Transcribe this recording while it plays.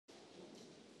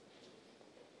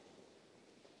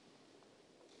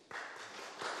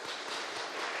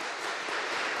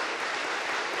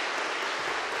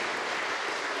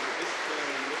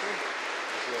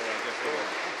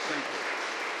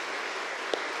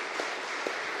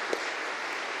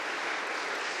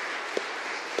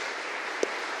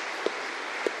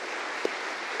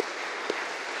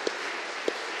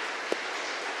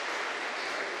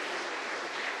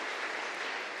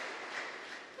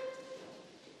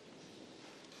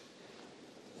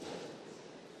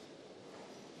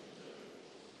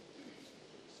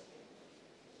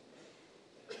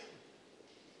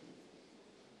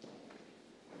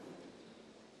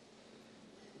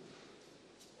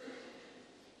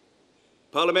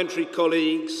Parliamentary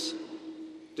colleagues,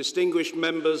 distinguished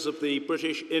members of the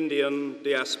British Indian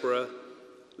diaspora,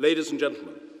 ladies and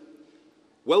gentlemen,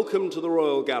 welcome to the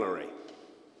Royal Gallery.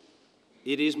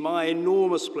 It is my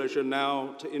enormous pleasure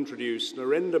now to introduce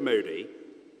Narendra Modi,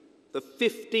 the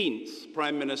 15th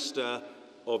Prime Minister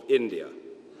of India.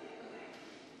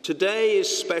 Today is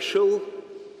special,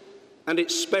 and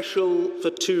it's special for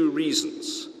two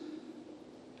reasons.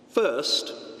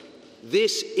 First,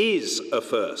 this is a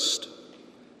first.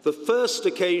 The first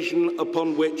occasion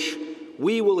upon which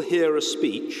we will hear a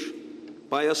speech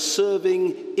by a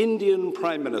serving Indian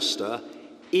Prime Minister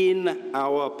in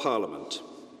our Parliament.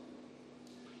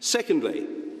 Secondly,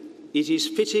 it is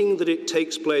fitting that it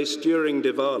takes place during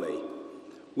Diwali,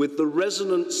 with the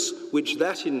resonance which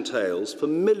that entails for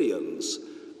millions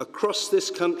across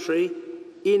this country,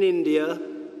 in India,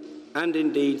 and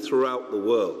indeed throughout the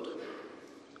world.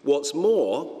 What's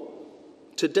more,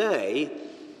 today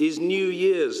is New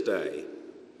Year's Day.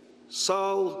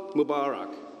 Saal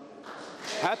Mubarak.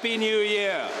 Happy New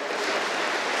Year.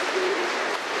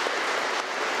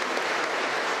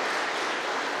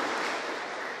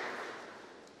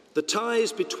 The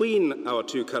ties between our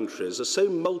two countries are so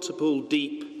multiple,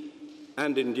 deep,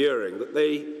 and enduring that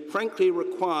they frankly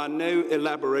require no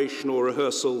elaboration or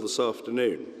rehearsal this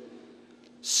afternoon.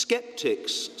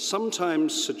 Skeptics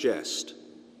sometimes suggest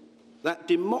that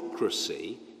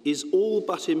democracy is all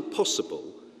but impossible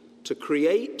to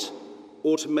create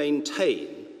or to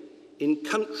maintain in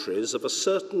countries of a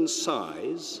certain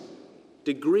size,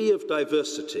 degree of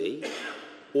diversity,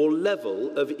 or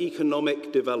level of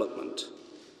economic development.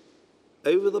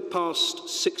 Over the past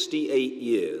 68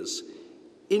 years,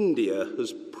 India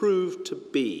has proved to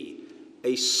be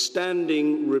a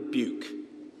standing rebuke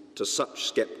to such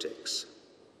skeptics.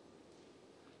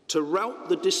 To rout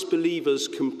the disbelievers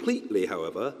completely,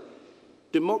 however,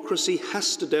 democracy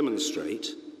has to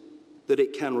demonstrate that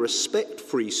it can respect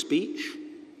free speech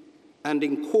and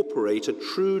incorporate a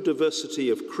true diversity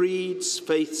of creeds,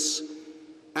 faiths,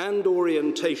 and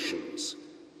orientations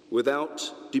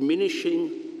without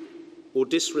diminishing or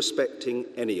disrespecting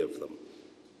any of them.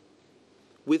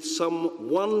 With some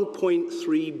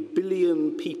 1.3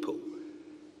 billion people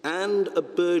and a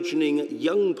burgeoning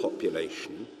young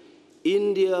population,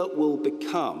 India will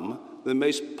become the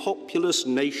most populous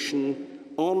nation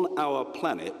on our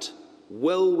planet,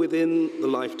 well within the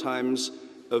lifetimes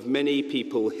of many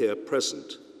people here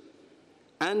present.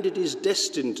 And it is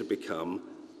destined to become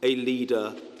a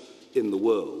leader in the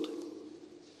world.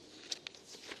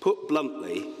 Put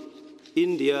bluntly,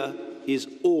 India is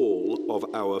all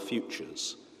of our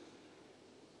futures.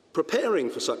 Preparing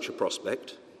for such a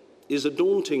prospect is a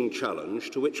daunting challenge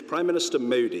to which Prime Minister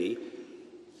Modi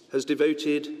has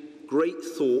devoted great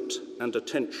thought and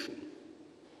attention.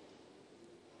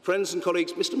 Friends and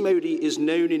colleagues, Mr. Modi is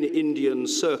known in Indian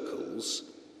circles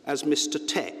as Mr.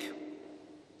 Tech.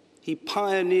 He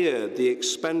pioneered the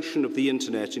expansion of the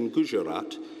internet in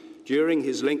Gujarat during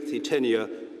his lengthy tenure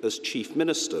as Chief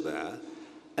Minister there,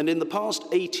 and in the past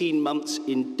 18 months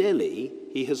in Delhi,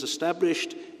 he has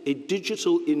established a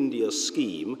Digital India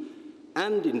scheme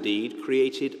and indeed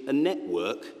created a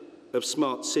network of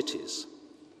smart cities.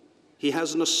 He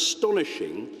has an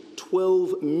astonishing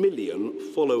 12 million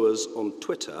followers on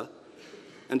Twitter,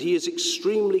 and he is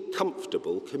extremely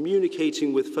comfortable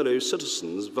communicating with fellow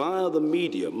citizens via the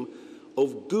medium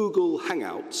of Google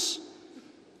Hangouts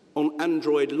on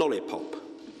Android Lollipop.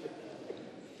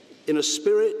 In a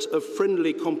spirit of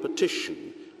friendly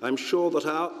competition, I'm sure that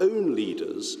our own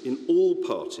leaders in all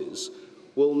parties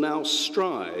will now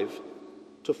strive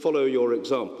to follow your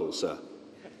example, sir.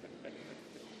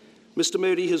 Mr.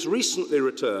 Modi has recently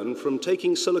returned from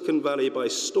taking Silicon Valley by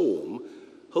storm,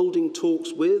 holding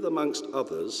talks with, amongst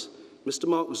others, Mr.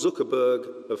 Mark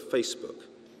Zuckerberg of Facebook.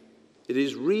 It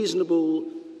is reasonable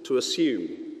to assume,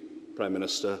 Prime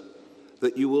Minister,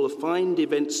 that you will find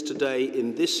events today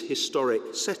in this historic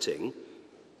setting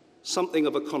something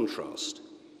of a contrast.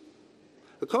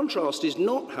 The contrast is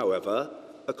not, however,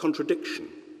 a contradiction.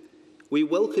 We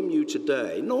welcome you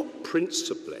today, not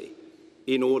principally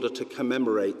in order to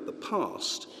commemorate the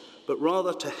past, but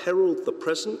rather to herald the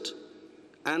present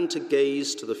and to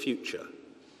gaze to the future.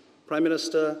 Prime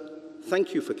Minister,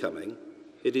 thank you for coming.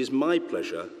 It is my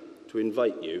pleasure to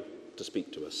invite you to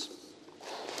speak to us.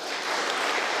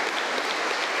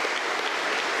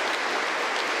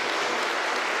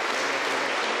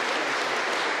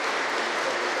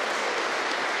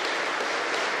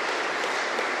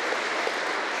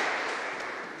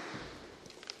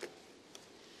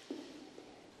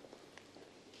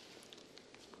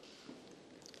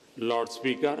 Lord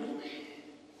Speaker,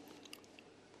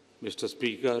 Mr.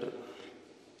 Speaker,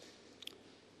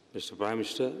 Mr. Prime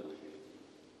Minister,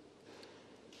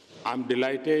 I'm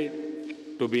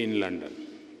delighted to be in London.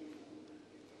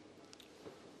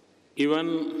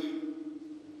 Even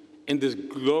in this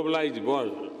globalized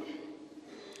world,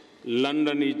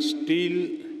 London is still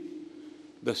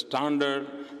the standard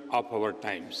of our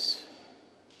times.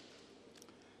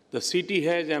 The city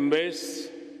has embraced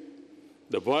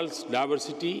the world's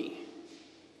diversity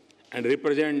and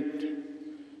represent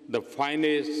the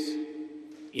finest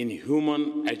in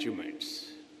human achievements.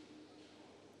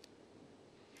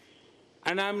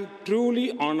 And I'm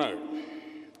truly honored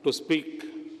to speak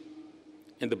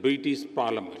in the British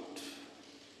Parliament.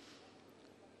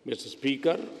 Mr.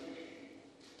 Speaker,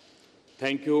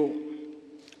 thank you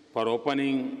for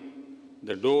opening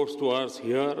the doors to us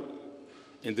here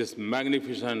in this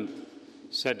magnificent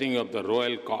setting of the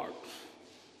Royal Court.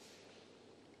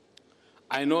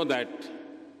 I know that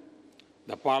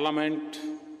the Parliament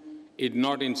is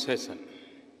not in session.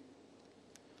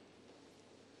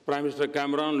 Prime Minister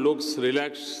Cameron looks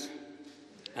relaxed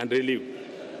and relieved.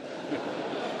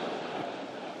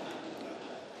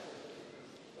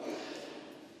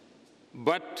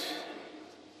 But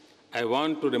I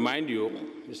want to remind you,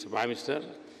 Mr. Prime Minister,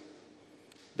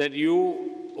 that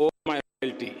you owe my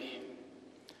loyalty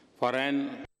for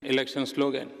an election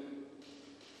slogan.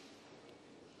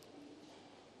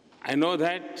 I know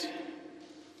that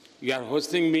you are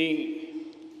hosting me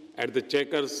at the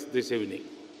Chequers this evening.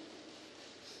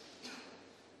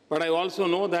 But I also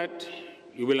know that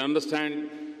you will understand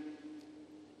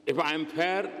if I am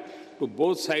fair to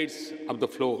both sides of the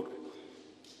floor,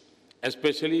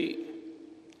 especially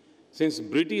since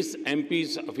British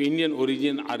MPs of Indian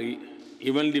origin are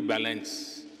evenly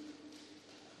balanced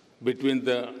between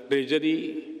the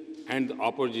Treasury and the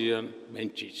opposition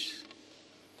benches.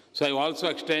 So I also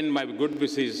extend my good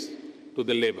wishes to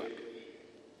the Labour.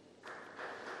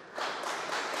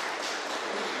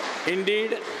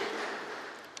 Indeed,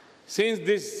 since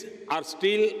these are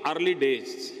still early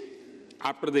days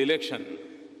after the election,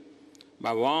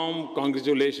 my warm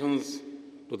congratulations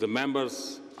to the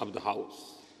members of the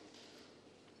House.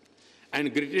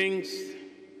 And greetings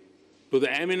to the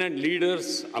eminent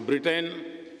leaders of Britain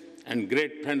and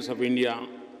great friends of India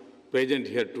present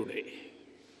here today.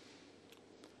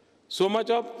 So much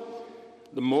of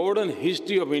the modern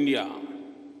history of India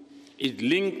is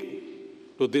linked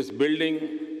to this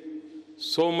building.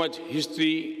 So much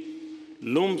history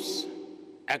looms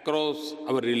across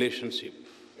our relationship.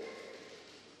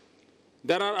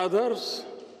 There are others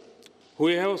who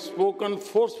have spoken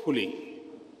forcefully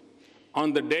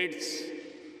on the dates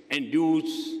and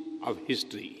dues of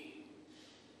history.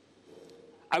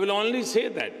 I will only say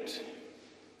that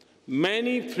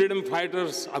many freedom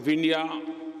fighters of India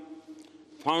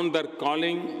found their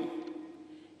calling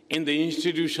in the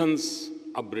institutions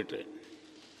of Britain.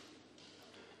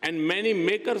 And many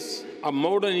makers of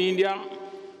modern India,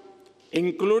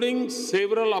 including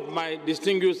several of my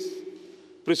distinguished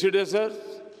predecessors,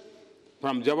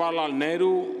 from Jawaharlal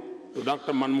Nehru to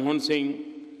Dr. Manmohan Singh,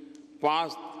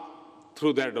 passed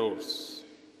through their doors.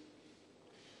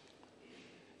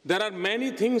 There are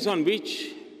many things on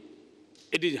which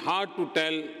it is hard to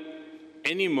tell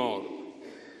anymore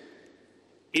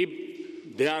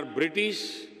if they are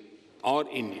British or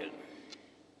Indian.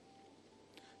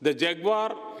 The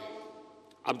Jaguar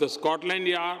of the Scotland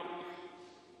Yard,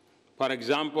 for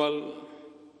example,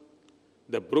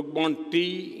 the Brookbond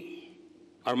tea,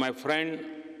 or my friend,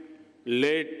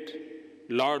 late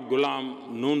Lord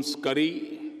Ghulam Noon's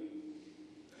curry.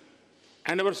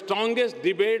 And our strongest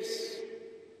debates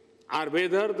are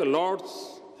whether the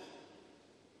Lord's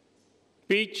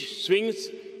pitch swings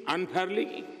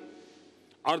unfairly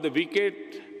or the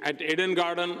wicket at Eden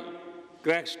Garden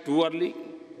cracks too early.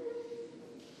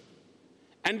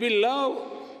 And we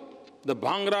love the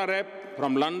Bhangra rap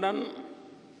from London,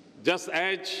 just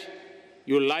as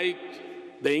you like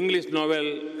the English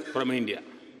novel from India.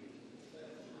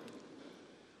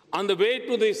 On the way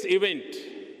to this event,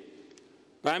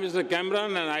 Prime Minister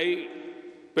Cameron and I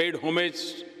paid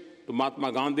homage to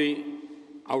Mahatma Gandhi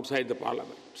outside the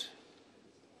Parliament.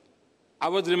 I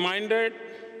was reminded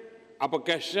of a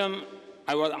question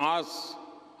I was asked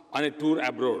on a tour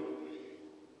abroad.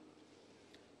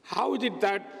 How is it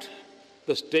that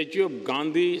the statue of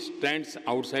Gandhi stands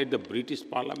outside the British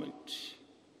Parliament?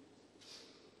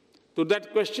 To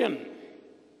that question,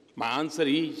 my answer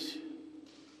is,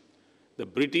 the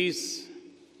British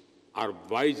are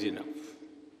wise enough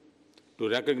to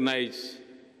recognize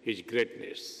his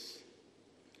greatness.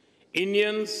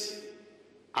 Indians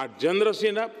are generous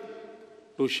enough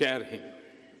to share him.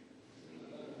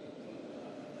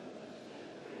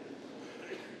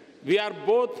 We are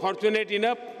both fortunate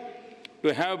enough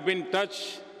to have been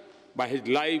touched by his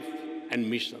life and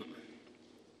mission.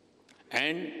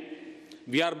 And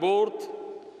we are both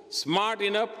smart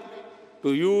enough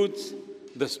to use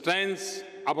the strengths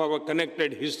of our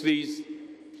connected histories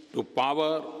to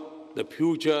power the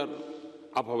future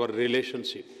of our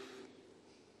relationship.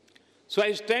 So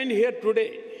I stand here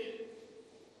today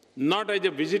not as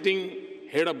a visiting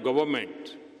head of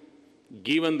government,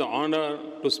 given the honor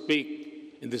to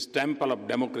speak in this temple of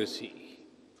democracy.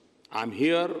 I'm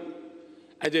here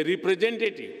as a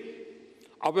representative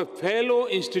of a fellow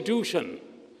institution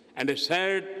and a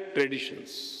shared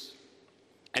traditions.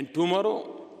 And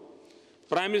tomorrow,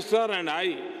 Prime Minister and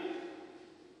I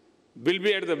will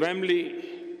be at the Wembley.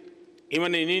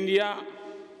 Even in India,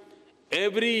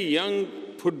 every young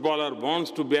footballer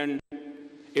wants to bend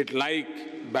it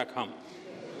like back home.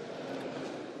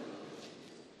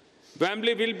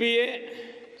 Wembley will be a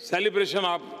celebration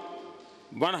of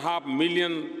 1.5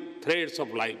 million threads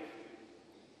of life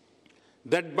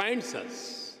that binds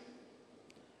us.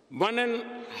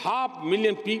 1.5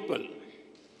 million people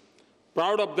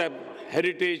proud of their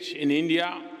heritage in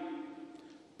India,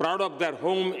 proud of their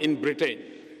home in Britain.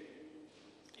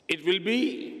 It will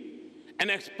be an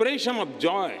expression of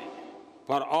joy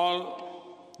for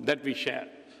all that we share.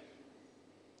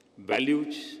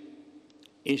 Values,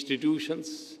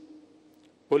 institutions,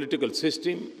 political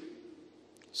system,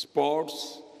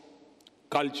 sports,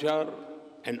 culture,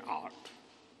 and art.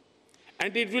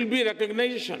 And it will be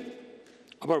recognition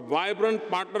of a vibrant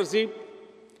partnership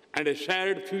and a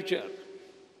shared future.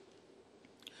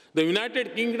 The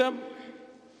United Kingdom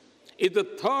is the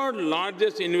third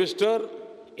largest investor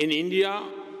in India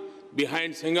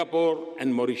behind Singapore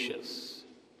and Mauritius.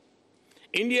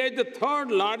 India is the third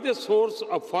largest source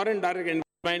of foreign direct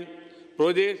investment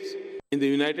projects in the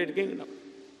United Kingdom.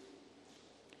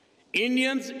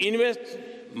 Indians invest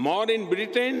more in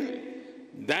Britain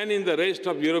than in the rest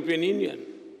of European Union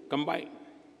combined.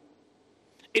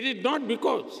 It is not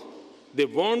because they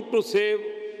want to save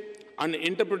on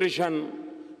interpretation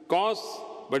costs,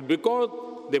 but because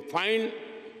they find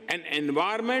an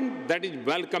environment that is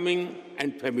welcoming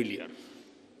and familiar.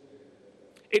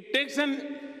 It takes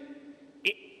an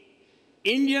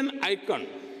Indian icon,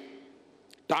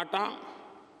 Tata,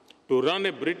 to run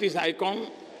a British icon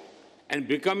and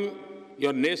become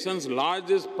your nation's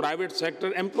largest private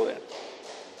sector employer.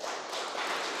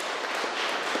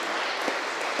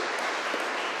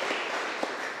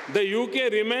 The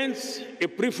UK remains a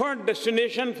preferred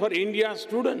destination for India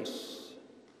students.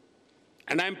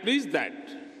 And I'm pleased that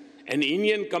an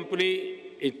Indian company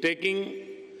is taking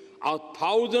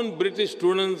 1,000 British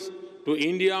students to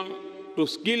India to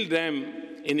skill them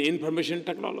in information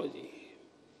technology.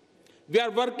 We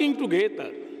are working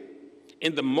together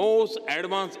in the most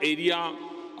advanced area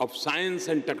of science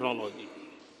and technology.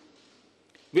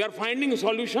 We are finding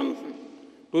solutions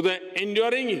to the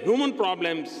enduring human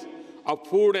problems of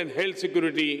food and health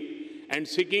security and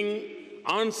seeking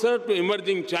answers to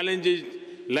emerging challenges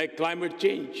like climate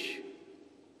change.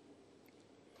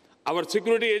 Our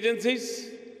security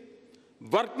agencies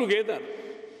work together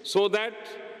so that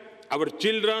our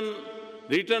children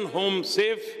return home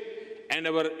safe and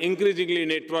our increasingly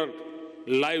networked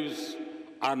lives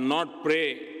are not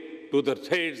prey to the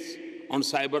threats on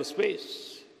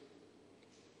cyberspace.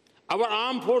 Our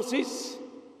armed forces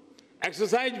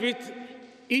exercise with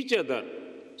each other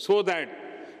so that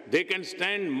they can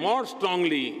stand more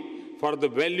strongly for the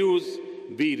values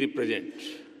we represent.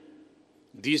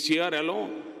 This year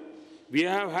alone, we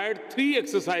have had 3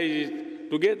 exercises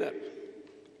together.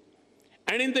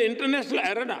 And in the international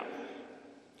arena,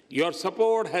 your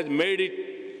support has made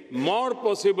it more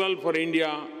possible for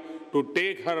India to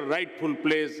take her rightful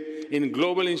place in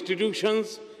global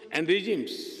institutions and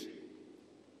regimes.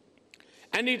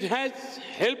 And it has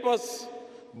helped us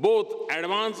both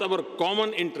advance our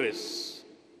common interests.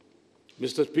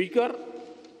 Mr. Speaker,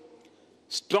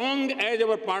 strong as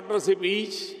our partnership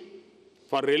is,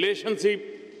 for relationship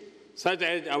such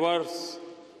as ours,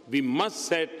 we must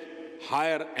set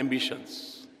higher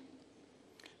ambitions.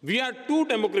 We are 2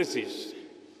 democracies,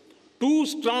 2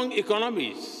 strong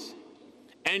economies,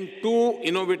 and 2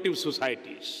 innovative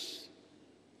societies.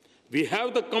 We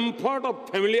have the comfort of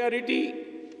familiarity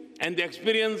and the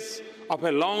experience of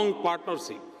a long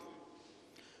partnership.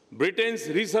 Britain's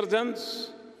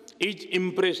resurgence is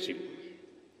impressive.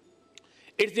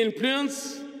 Its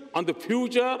influence on the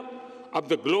future of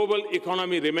the global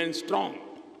economy remains strong.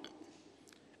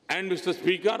 And, Mr.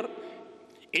 Speaker,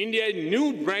 India's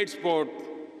new bright spot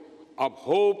of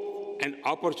hope and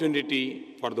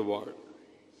opportunity for the world.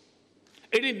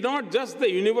 It is not just the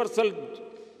universal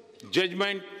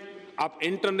judgment of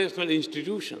international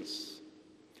institutions.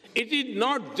 It is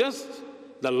not just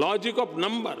the logic of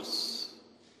numbers.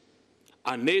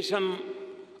 A nation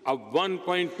of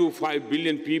 1.25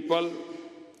 billion people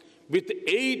with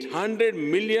 800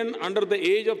 million under the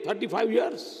age of 35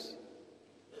 years.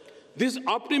 This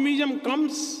optimism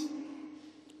comes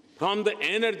from the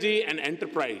energy and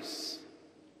enterprise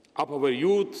of our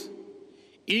youth,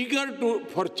 eager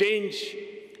for change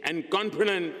and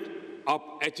confident of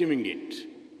achieving it.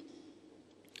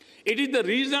 It is the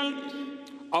result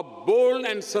of bold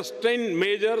and sustained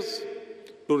measures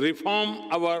to reform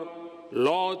our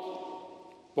laws,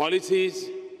 policies,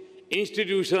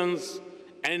 institutions,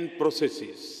 and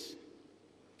processes.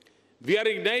 We are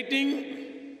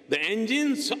igniting the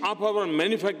engines of our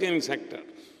manufacturing sector,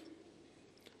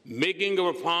 making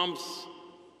our farms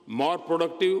more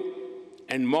productive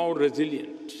and more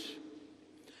resilient,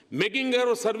 making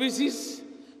our services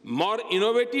more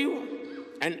innovative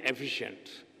and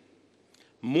efficient,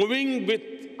 moving with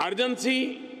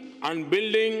urgency on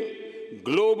building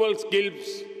global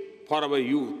skills for our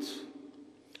youth,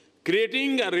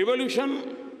 creating a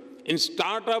revolution in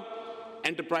startup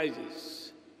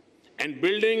enterprises, and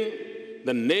building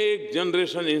the next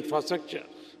generation infrastructure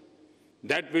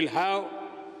that will have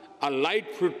a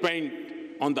light footprint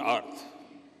on the earth.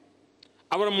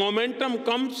 Our momentum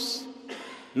comes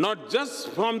not just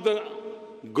from the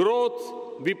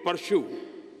growth we pursue,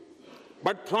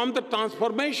 but from the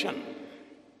transformation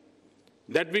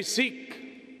that we seek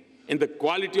in the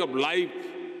quality of life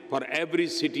for every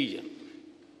citizen.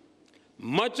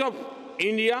 Much of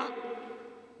India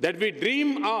that we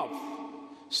dream of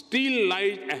still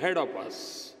lies ahead of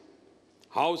us.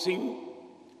 Housing,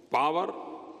 power,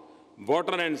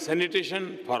 water and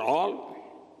sanitation for all,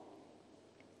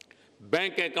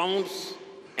 bank accounts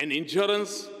and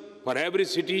insurance for every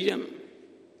citizen,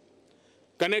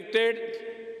 connected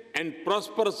and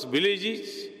prosperous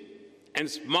villages, and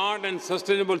smart and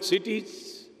sustainable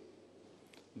cities.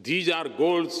 These are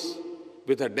goals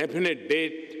with a definite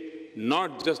date,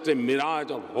 not just a mirage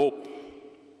of hope.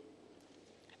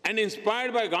 And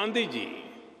inspired by Gandhiji,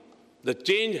 the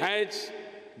change has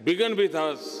begun with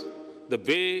us, the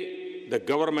way the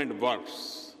government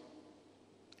works.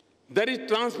 There is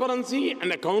transparency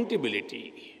and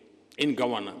accountability in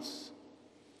governance.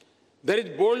 There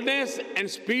is boldness and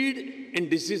speed in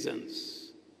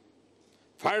decisions.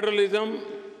 Federalism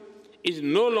is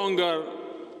no longer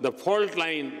the fault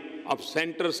line of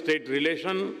center-state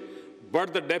relation,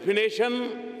 but the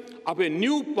definition of a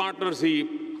new partnership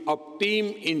of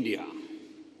Team India.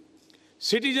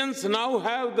 Citizens now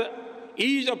have the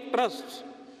ease of trust,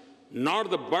 not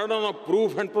the burden of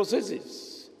proof and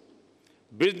processes.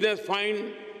 Business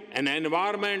find an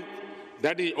environment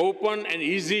that is open and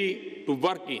easy to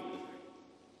work in.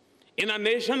 In a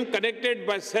nation connected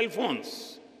by cell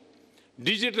phones,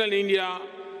 Digital India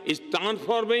is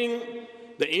transforming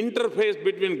the interface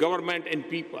between government and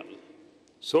people.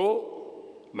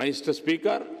 So, Mr.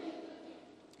 Speaker,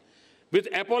 with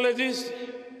apologies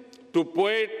to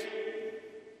poet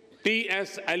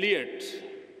T.S. Eliot,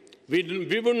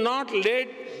 we will not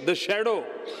let the shadow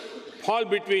fall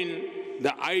between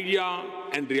the idea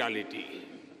and reality.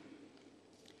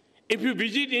 If you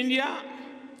visit India,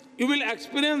 you will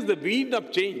experience the wind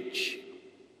of change.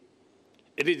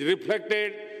 It is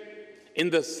reflected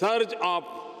in the surge of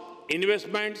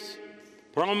investments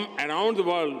from around the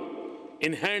world,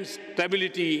 enhanced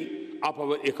stability of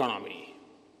our economy.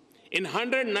 In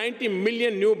 190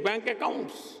 million new bank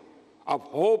accounts of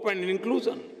hope and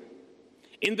inclusion,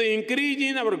 in the increase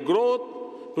in our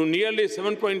growth to nearly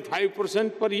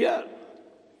 7.5% per year,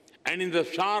 and in the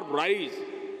sharp rise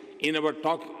in our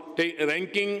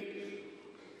ranking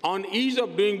on ease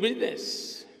of doing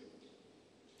business.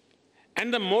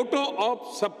 And the motto of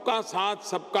Sabka Saath,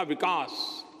 Sabka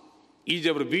Vikas is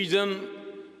our vision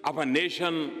of a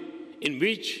nation in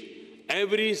which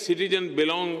every citizen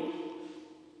belongs,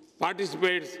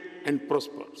 participates, and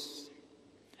prospers.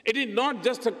 It is not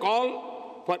just a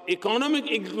call for economic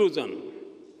inclusion.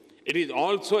 It is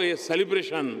also a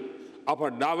celebration of our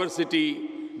diversity,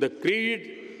 the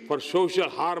creed for social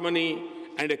harmony,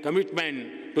 and a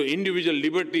commitment to individual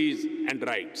liberties and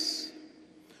rights.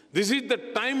 This is the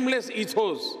timeless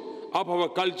ethos of our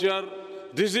culture.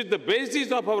 This is the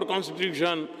basis of our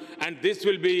Constitution, and this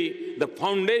will be the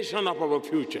foundation of our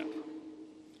future.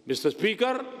 Mr.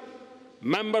 Speaker,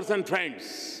 members and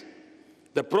friends,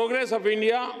 the progress of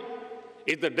India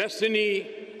is the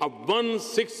destiny of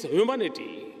 1/6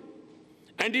 humanity,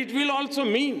 and it will also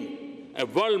mean a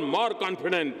world more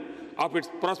confident of its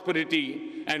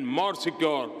prosperity and more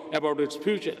secure about its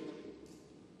future.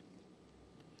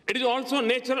 It is also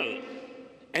natural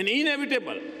and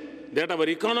inevitable that our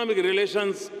economic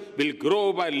relations will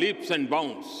grow by leaps and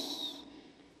bounds.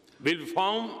 We'll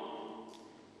form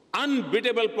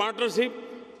unbeatable partnership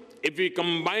if we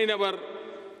combine our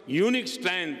unique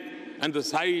strength and the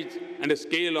size and the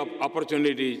scale of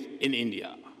opportunities in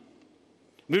India.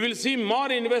 We will see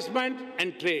more investment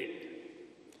and trade.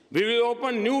 We will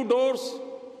open new doors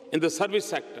in the service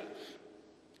sector.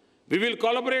 We will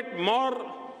collaborate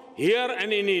more here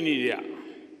and in India.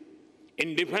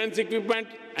 In defense equipment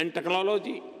and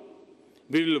technology,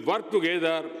 we will work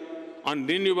together on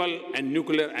renewable and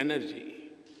nuclear energy.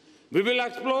 We will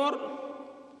explore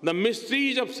the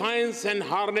mysteries of science and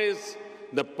harness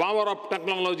the power of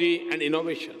technology and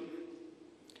innovation.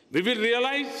 We will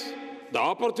realize the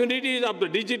opportunities of the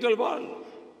digital world.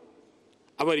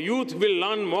 Our youth will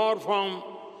learn more from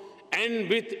and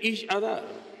with each other.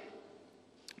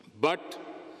 But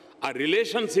a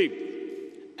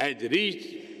relationship as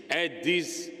rich as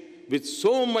this, with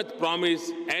so much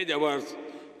promise as ours,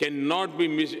 cannot be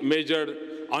measured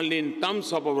only in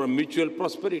terms of our mutual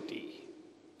prosperity.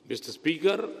 Mr.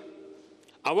 Speaker,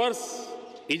 ours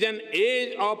is an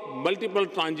age of multiple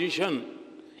transition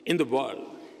in the world.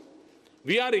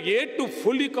 We are yet to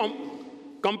fully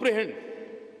comprehend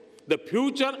the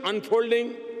future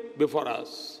unfolding before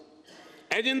us.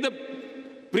 As in the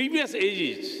previous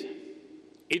ages,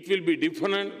 it will be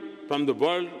different from the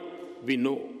world we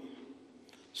know.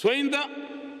 So in the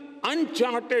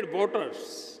uncharted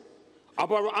waters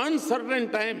of our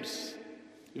uncertain times,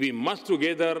 we must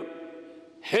together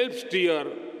help steer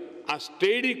a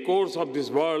steady course of this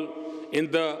world in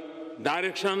the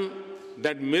direction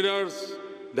that mirrors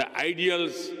the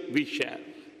ideals we share.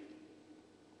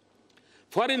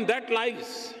 For in that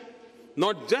lies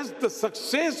not just the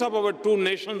success of our two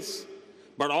nations,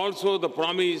 but also the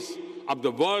promise of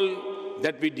the world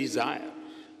that we desire.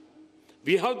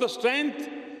 We have the strength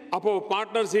of our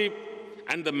partnership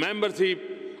and the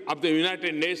membership of the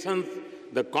United Nations,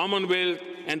 the Commonwealth,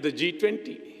 and the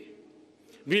G20.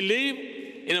 We live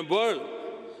in a world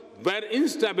where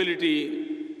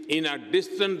instability in a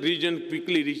distant region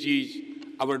quickly reaches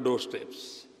our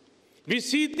doorsteps. We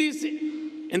see this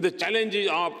in the challenges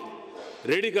of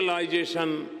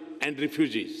radicalization and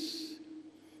refugees.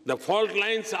 The fault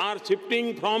lines are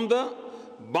shifting from the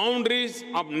boundaries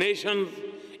of nations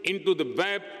into the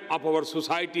web of our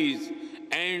societies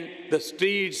and the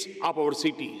streets of our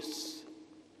cities.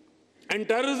 And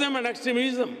terrorism and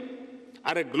extremism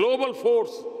are a global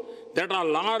force that are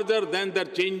larger than their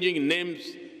changing names,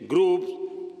 groups,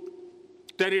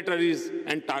 territories,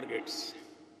 and targets.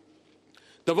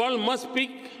 The world must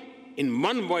speak in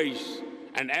one voice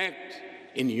and act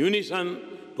in unison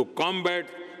to combat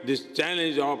this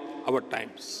challenge of our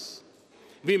times.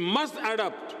 We must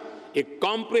adopt a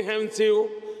comprehensive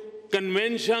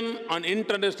Convention on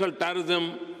International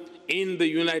Terrorism in the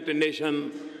United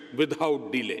Nations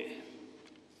without delay.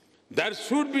 There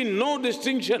should be no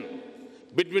distinction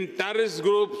between terrorist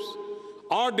groups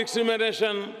or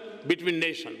discrimination between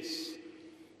nations.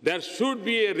 There should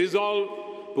be a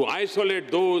resolve to isolate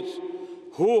those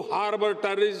who harbor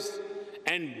terrorists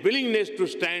and willingness to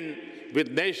stand with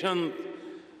nations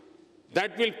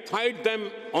that will fight them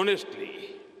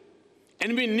honestly.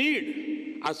 And we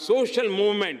need a social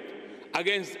movement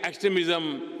against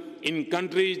extremism in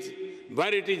countries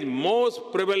where it is most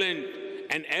prevalent,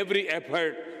 and every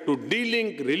effort to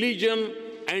de-link religion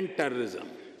and terrorism.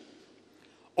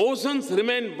 Oceans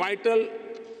remain vital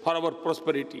for our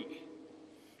prosperity.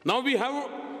 Now we have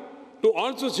to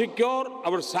also secure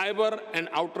our cyber and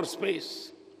outer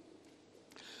space.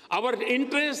 Our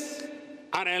interests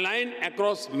are aligned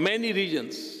across many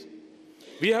regions.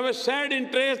 We have a shared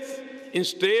interest in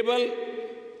stable,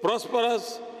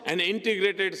 prosperous, and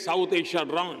integrated South Asia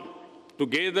round,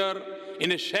 together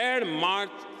in a shared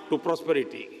march to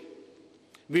prosperity.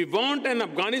 We want an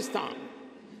Afghanistan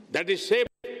that is shaped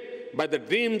by the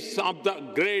dreams of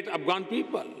the great Afghan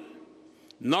people,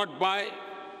 not by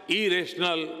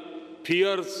irrational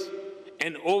fears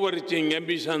and overreaching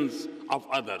ambitions of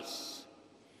others.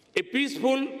 A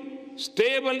peaceful,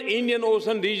 stable Indian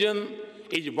Ocean region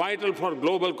is vital for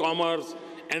global commerce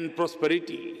and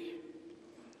prosperity.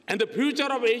 And the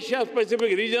future of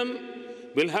Asia-Pacific region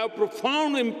will have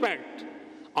profound impact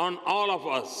on all of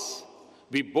us.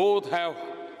 We both have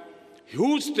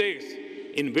huge stakes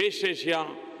in West Asia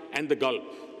and the Gulf.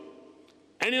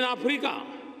 And in Africa,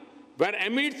 where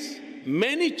amidst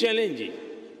many challenges,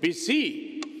 we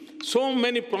see so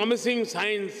many promising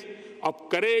signs of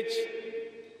courage,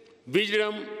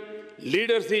 wisdom,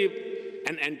 leadership,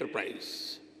 and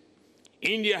enterprise.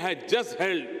 India has just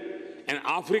held an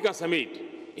Africa summit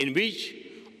in which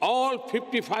all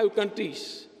 55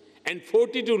 countries and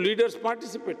 42 leaders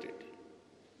participated.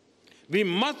 We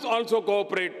must also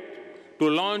cooperate to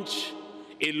launch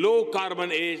a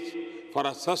low-carbon age for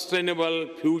a sustainable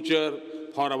future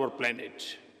for our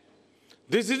planet.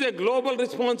 This is a global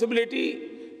responsibility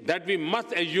that we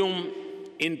must assume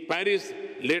in Paris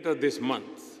later this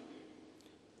month.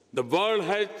 The world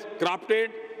has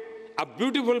crafted a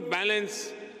beautiful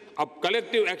balance of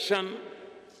collective action,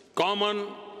 common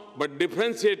but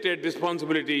differentiated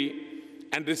responsibility,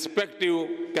 and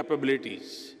respective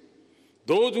capabilities.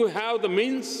 Those who have the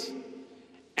means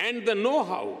and the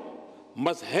know-how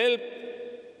must help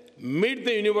meet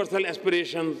the universal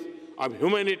aspirations of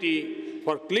humanity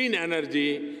for clean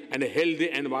energy and a healthy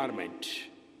environment.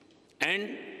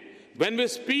 And when we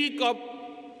speak of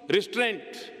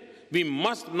restraint, we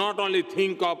must not only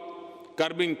think of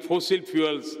curbing fossil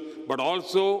fuels, but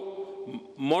also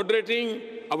moderating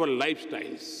our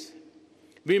lifestyles.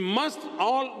 We must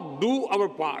all do our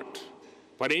part.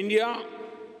 For India,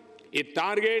 a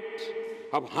target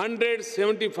of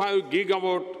 175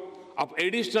 gigawatt of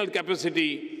additional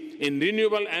capacity in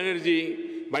renewable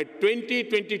energy by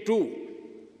 2022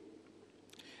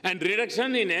 and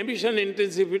reduction in emission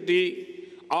intensity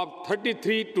of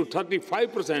 33 to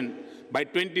 35% by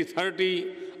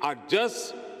 2030 are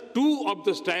just two of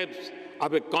the steps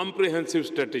of a comprehensive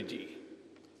strategy.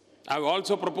 I have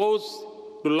also proposed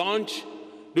to launch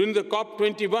during the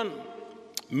COP21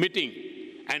 meeting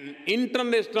an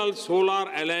international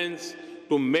solar alliance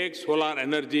to make solar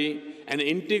energy an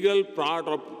integral part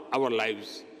of our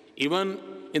lives, even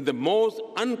in the most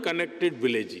unconnected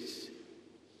villages.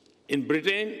 In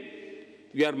Britain,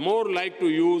 we are more like to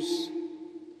use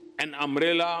an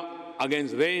umbrella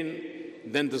against rain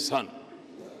than the sun.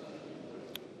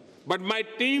 But my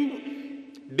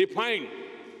team defined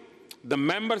the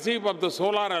membership of the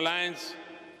Solar Alliance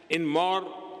in more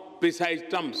precise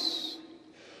terms.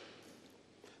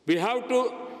 We have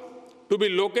to be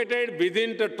located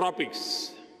within the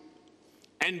tropics,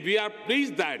 and we are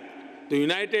pleased that the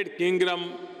United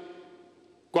Kingdom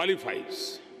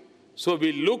qualifies. So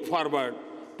we look forward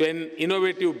to an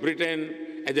innovative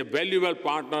Britain as a valuable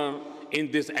partner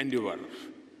in this endeavor.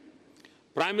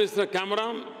 Prime Minister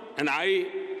Cameron and I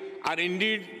are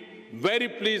indeed very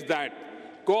pleased that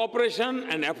cooperation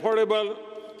and affordable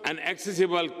and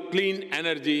accessible clean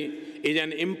energy is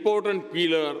an important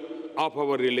pillar of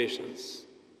our relations.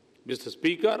 Mr.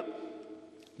 Speaker,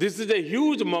 this is a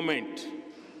huge moment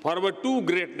for our two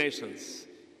great nations.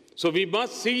 So we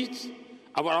must seize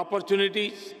our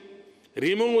opportunities,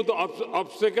 remove the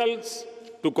obstacles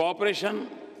to cooperation,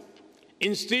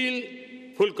 instill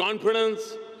full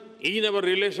confidence in our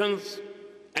relations,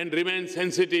 and remain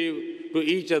sensitive to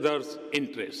each other's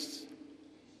interests.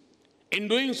 In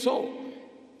doing so,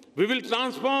 we will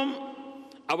transform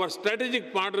our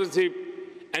strategic partnership,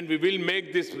 and we will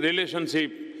make this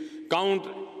relationship count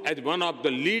as one of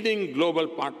the leading global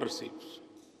partnerships.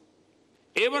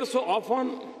 Ever so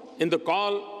often, in the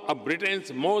call of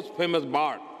Britain's most famous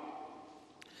bard,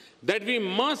 that we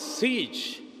must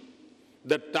seize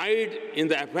the tide in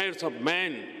the affairs of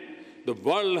man, the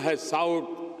world has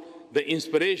sought the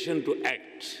inspiration to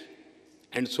act,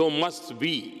 and so must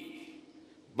we.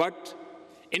 But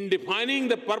in defining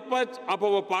the purpose of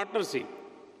our partnership,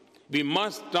 we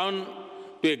must turn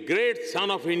to a great son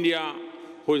of India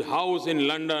whose house in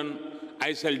London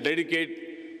I shall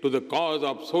dedicate to the cause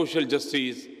of social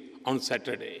justice on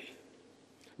Saturday.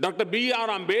 Dr. B.R.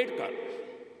 Ambedkar,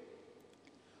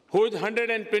 whose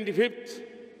 125th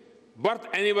birth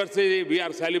anniversary we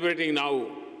are celebrating now,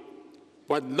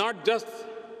 was not just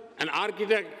an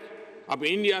architect of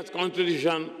India's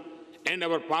constitution and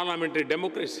our parliamentary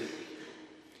democracy.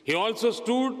 He also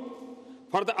stood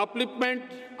for the upliftment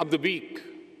of the weak,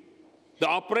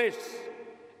 the oppressed,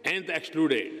 and the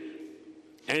excluded.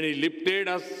 And he lifted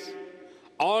us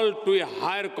all to a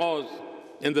higher cause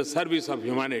in the service of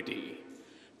humanity,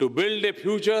 to build a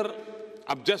future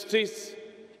of justice,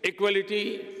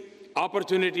 equality,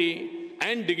 opportunity,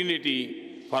 and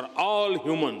dignity for all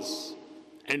humans,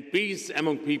 and peace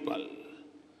among people.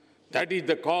 That is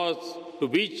the cause to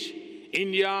which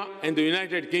India and the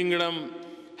United Kingdom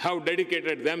have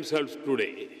dedicated themselves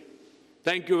today.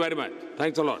 Thank you very much.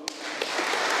 Thanks a lot.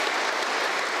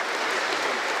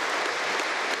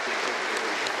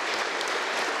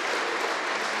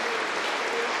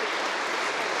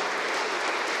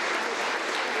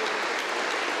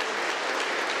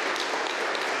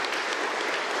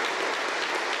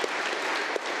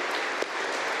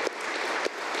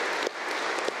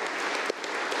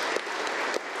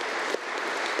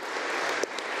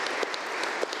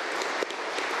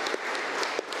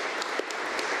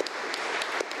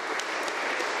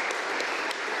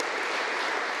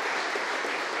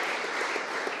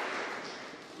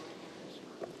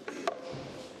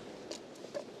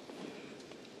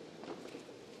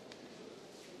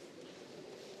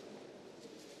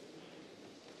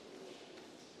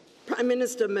 Prime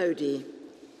Minister Modi,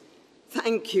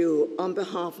 thank you on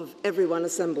behalf of everyone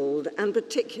assembled, and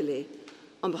particularly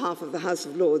on behalf of the House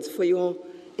of Lords, for your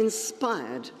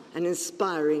inspired and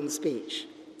inspiring speech.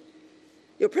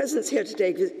 Your presence here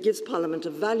today gives Parliament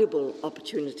a valuable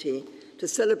opportunity to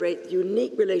celebrate the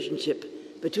unique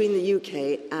relationship between the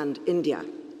UK and India.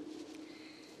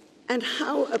 And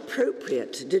how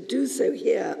appropriate to do so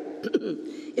here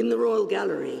in the Royal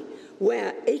Gallery,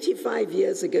 where 85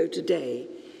 years ago today,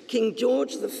 King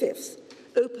George V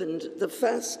opened the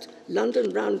first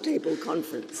London Round Table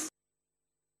Conference.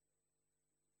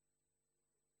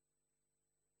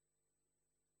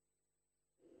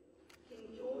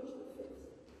 King George V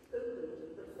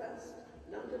opened the first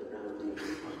London Round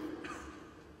Table Conference.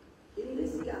 In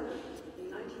this gallery, in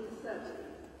 1930,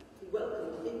 he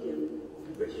welcomed Indian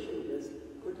and British leaders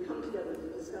who had come together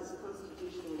to discuss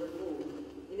constitutional reform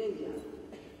in India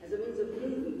as a means of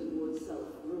moving towards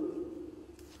self-rule.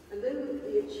 And though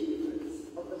the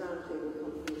achievements of the Round Table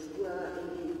Conference were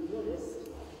indeed modest,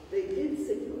 they did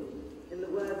signal, in the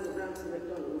words of Ramsay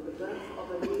MacDonald, the birth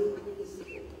of a new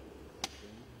peaceable.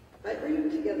 By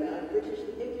bringing together British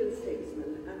and Indian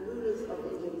statesmen and rulers of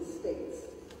Indian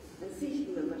states and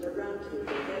seating them at a round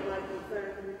table, thereby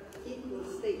conferring equal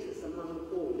status among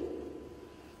all,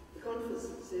 the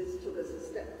conferences took us a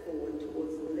step forward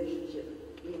towards the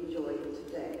relationship we enjoy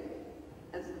today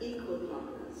as equal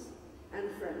partners and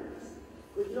friends,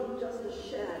 with not just a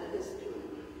shared history,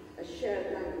 a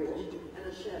shared language, and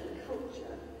a shared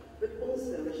culture, but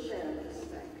also a shared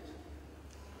respect.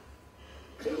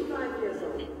 85 years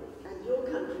on, and your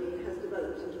country has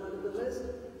developed into one of the most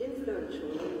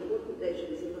influential and important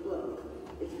nations in the world,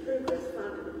 its progress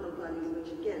founded upon values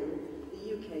which, again,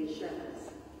 the UK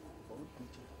shares.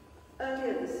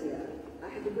 Earlier this year, I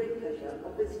had the great pleasure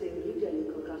of visiting New Delhi,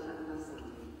 Kolkata, and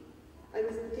Assam. I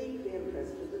was deeply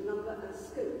impressed with the number and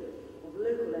scope of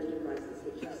local enterprises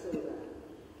which I saw there,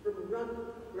 from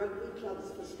rugby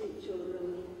clubs for street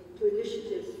children to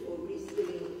initiatives for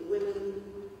reskilling women,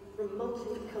 from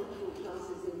multicultural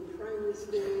classes in primary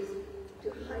schools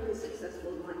to highly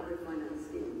successful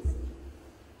microfinance schemes.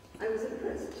 I was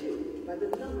impressed too by the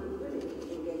number of women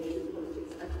engaged in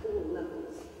politics at all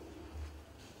levels.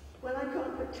 While I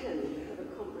can't pretend to have a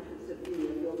comprehensive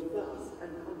view of your vast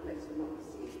and complex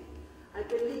democracy, I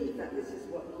believe that this is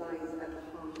what lies at the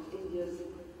heart of India's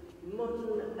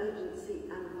modern urgency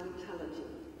and vitality,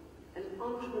 an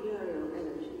entrepreneurial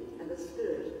energy and a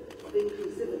spirit of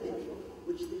inclusivity,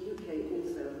 which the UK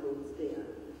also holds dear.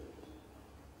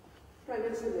 Prime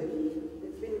Minister Modi,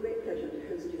 it's been a great pleasure to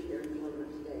host you here in Parliament